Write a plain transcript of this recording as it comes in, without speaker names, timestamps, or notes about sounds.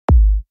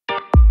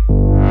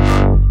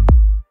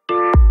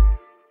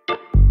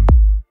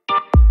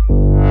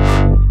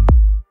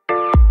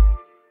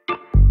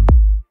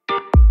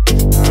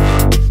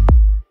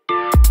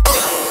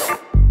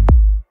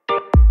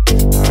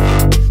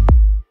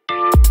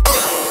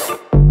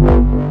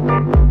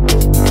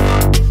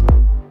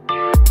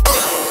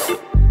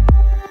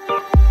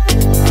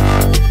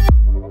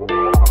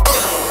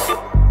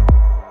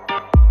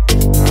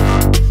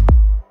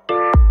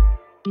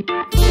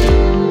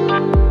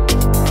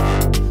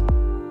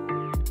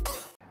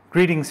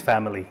Greetings,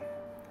 family.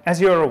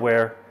 As you're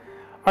aware,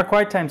 our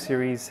Quiet Time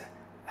series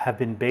have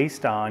been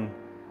based on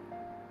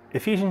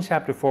Ephesians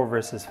chapter 4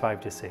 verses 5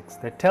 to 6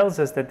 that tells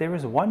us that there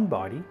is one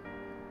body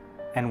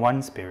and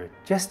one spirit,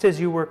 just as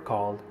you were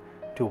called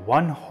to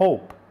one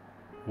hope,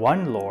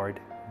 one Lord,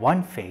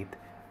 one faith,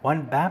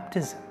 one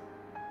baptism.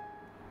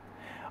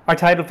 Our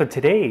title for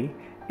today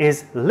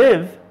is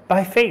Live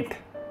by Faith.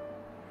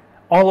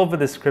 All over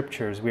the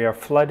scriptures, we are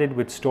flooded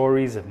with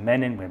stories of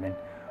men and women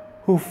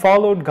who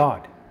followed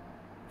God,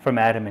 from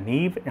Adam and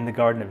Eve in the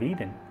Garden of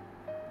Eden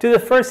to the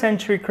first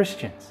century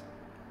Christians.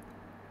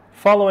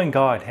 Following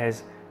God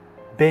has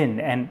been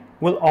and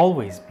will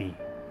always be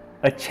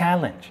a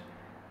challenge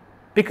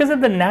because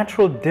of the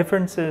natural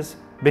differences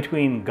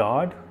between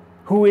God,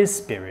 who is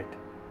spirit,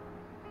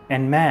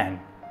 and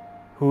man,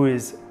 who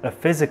is a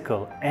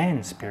physical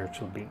and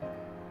spiritual being.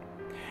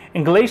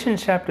 In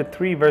Galatians chapter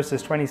 3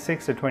 verses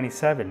 26 to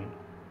 27,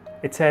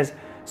 it says,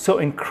 "So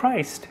in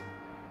Christ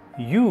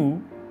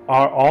you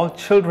are all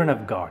children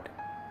of God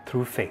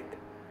through faith.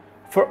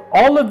 For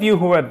all of you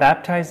who are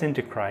baptized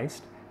into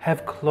Christ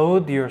have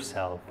clothed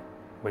yourself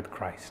with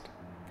Christ."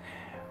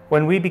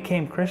 When we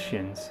became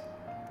Christians,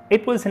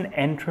 it was an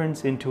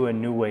entrance into a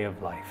new way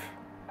of life.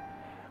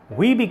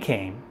 We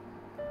became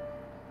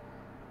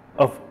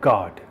of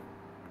God,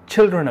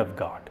 children of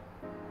God,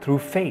 through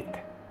faith.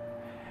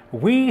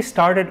 We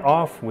started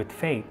off with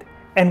faith,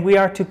 and we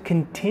are to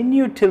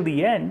continue till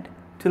the end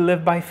to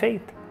live by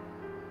faith,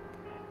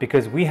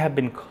 because we have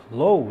been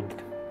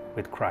clothed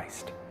with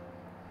Christ.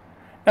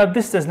 Now,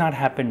 this does not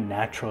happen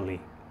naturally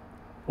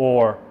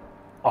or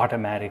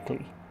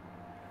automatically.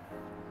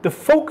 The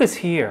focus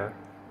here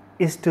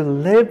is to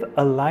live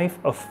a life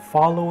of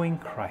following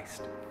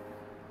Christ,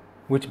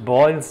 which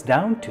boils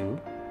down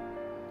to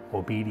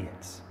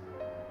obedience.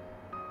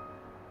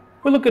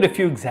 We'll look at a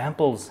few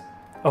examples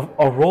of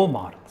role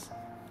models.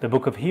 The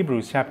book of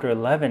Hebrews chapter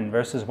 11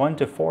 verses 1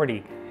 to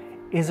 40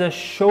 is a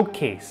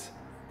showcase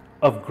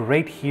of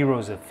great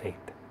heroes of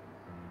faith.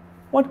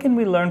 What can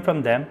we learn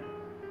from them?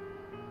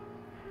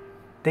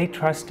 They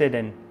trusted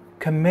and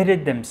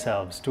committed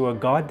themselves to a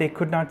God they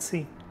could not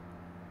see.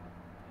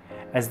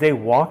 As they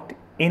walked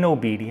in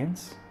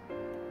obedience,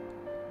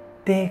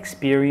 they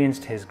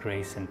experienced His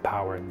grace and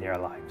power in their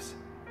lives.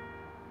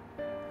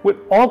 With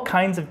all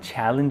kinds of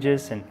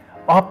challenges and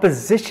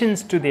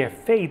oppositions to their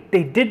faith,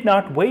 they did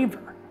not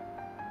waver,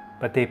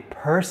 but they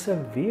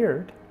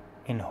persevered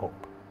in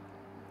hope.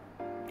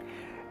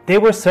 They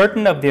were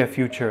certain of their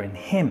future in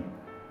Him,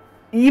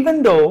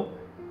 even though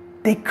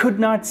they could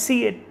not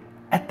see it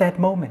at that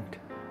moment.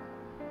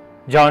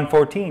 John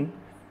 14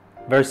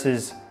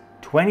 verses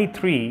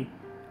 23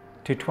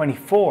 to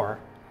 24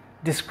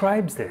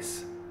 describes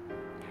this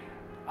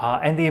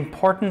and the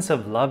importance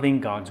of loving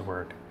God's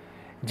word.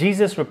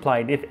 Jesus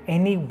replied, "If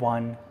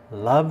anyone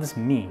loves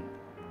me,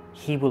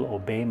 he will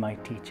obey my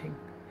teaching.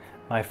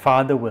 My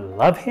Father will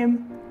love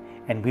him,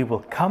 and we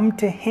will come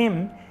to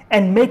him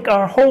and make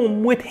our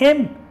home with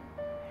him.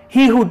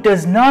 He who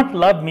does not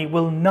love me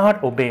will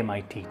not obey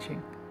my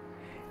teaching."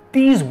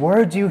 These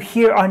words you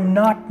hear are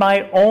not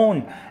my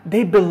own.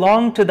 They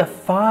belong to the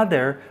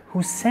Father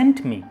who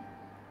sent me.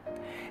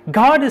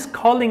 God is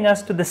calling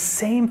us to the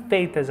same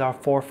faith as our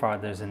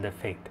forefathers in the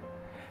faith.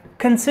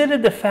 Consider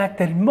the fact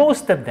that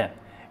most of them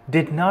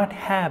did not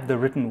have the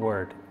written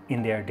word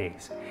in their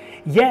days.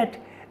 Yet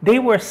they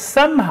were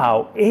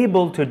somehow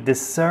able to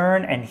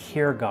discern and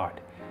hear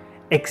God,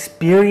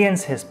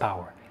 experience His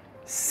power,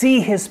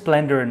 see His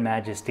splendor and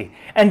majesty,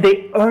 and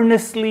they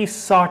earnestly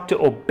sought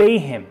to obey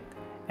Him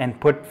and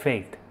put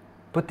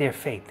their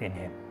faith in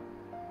Him.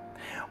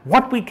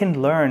 What we can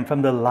learn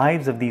from the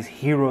lives of these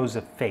heroes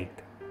of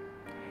faith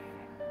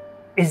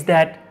is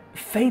that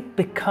faith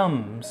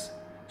becomes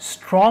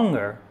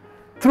stronger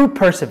through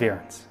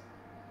perseverance.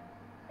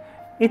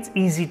 It's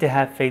easy to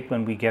have faith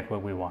when we get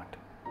what we want,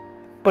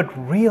 but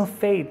real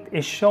faith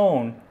is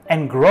shown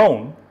and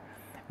grown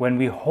when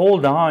we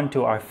hold on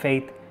to our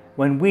faith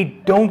when we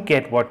don't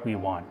get what we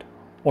want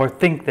or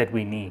think that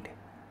we need.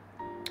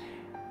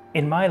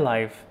 In my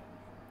life,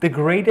 the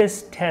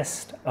greatest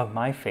test of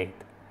my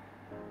faith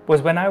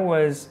was when I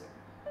was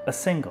a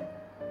single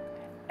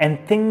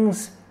and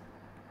things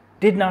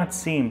did not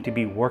seem to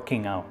be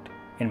working out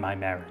in my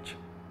marriage.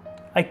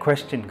 I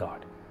questioned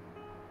God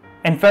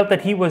and felt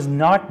that He was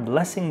not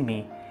blessing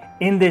me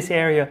in this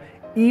area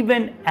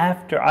even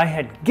after I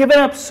had given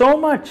up so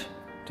much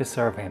to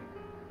serve Him.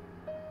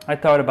 I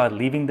thought about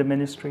leaving the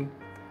ministry,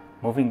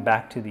 moving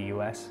back to the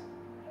U.S.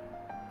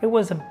 It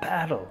was a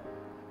battle,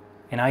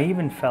 and I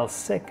even fell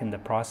sick in the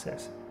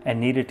process and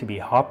needed to be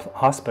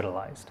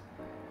hospitalized.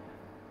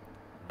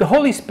 The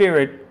Holy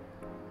Spirit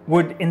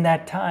would in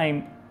that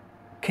time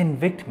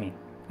convict me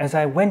as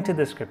I went to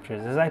the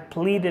scriptures, as I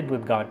pleaded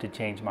with God to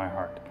change my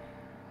heart.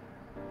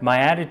 My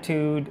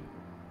attitude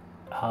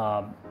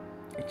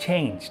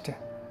changed,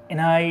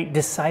 and I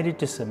decided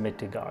to submit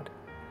to God.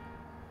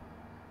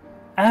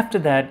 After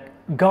that,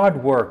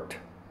 God worked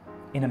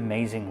in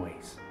amazing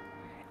ways.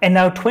 And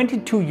now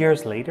 22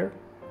 years later,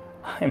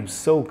 I am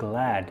so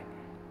glad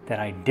that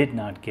I did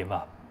not give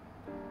up.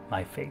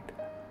 my faith.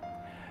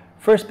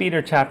 1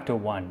 Peter chapter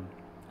 1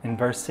 in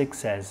verse 6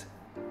 says,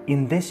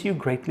 "In this you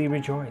greatly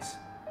rejoice,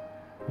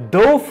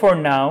 though for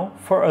now,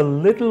 for a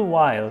little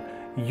while,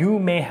 you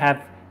may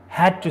have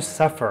had to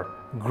suffer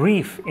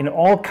grief in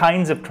all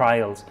kinds of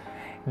trials.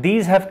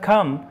 These have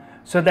come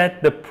so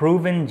that the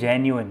proven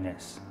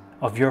genuineness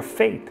of your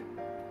faith,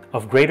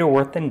 of greater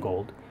worth than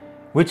gold,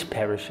 which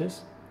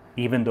perishes,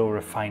 even though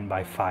refined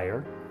by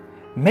fire,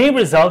 may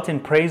result in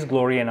praise,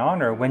 glory, and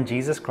honor when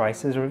Jesus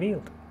Christ is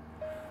revealed.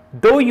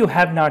 Though you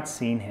have not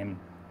seen him,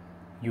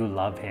 you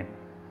love him.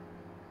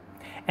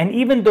 And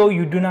even though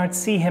you do not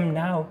see him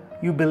now,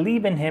 you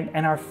believe in him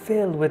and are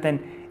filled with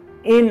an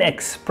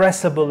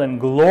inexpressible and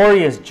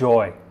glorious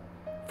joy,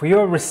 for you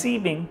are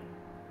receiving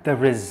the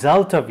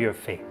result of your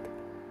faith,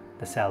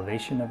 the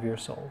salvation of your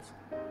souls."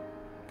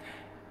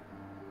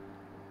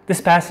 This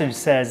passage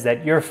says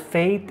that your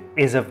faith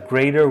is of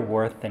greater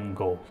worth than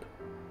gold.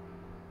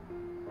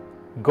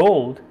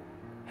 Gold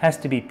has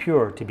to be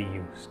pure to be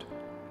used.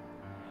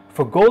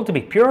 For gold to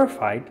be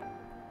purified,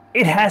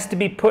 it has to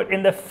be put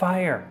in the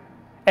fire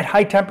at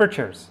high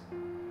temperatures.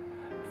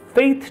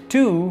 Faith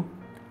too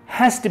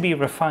has to be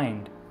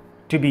refined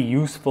to be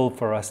useful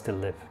for us to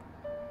live.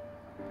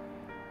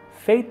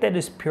 Faith that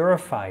is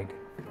purified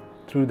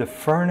through the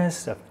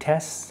furnace of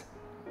tests,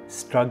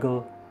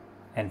 struggle,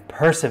 and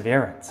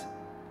perseverance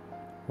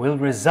will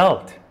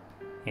result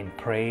in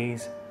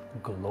praise,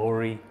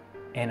 glory,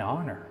 and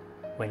honor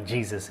when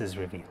Jesus is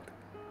revealed.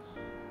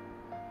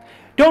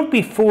 Don't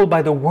be fooled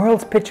by the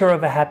world's picture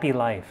of a happy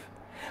life.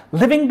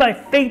 Living by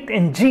faith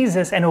in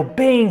Jesus and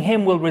obeying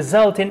him will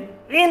result in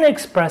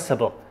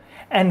inexpressible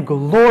and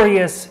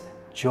glorious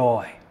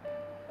joy.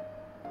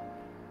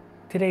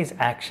 Today's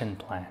action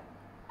plan.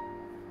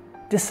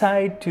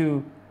 Decide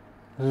to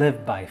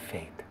live by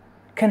faith.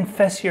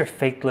 Confess your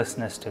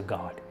faithlessness to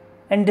God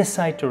and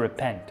decide to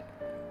repent.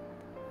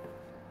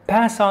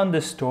 Pass on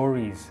the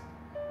stories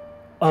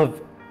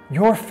of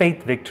your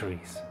faith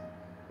victories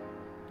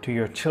to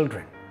your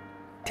children.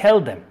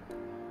 Tell them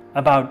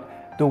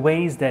about the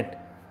ways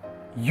that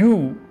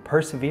you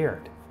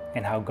persevered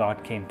and how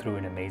God came through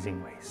in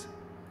amazing ways.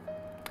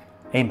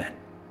 Amen.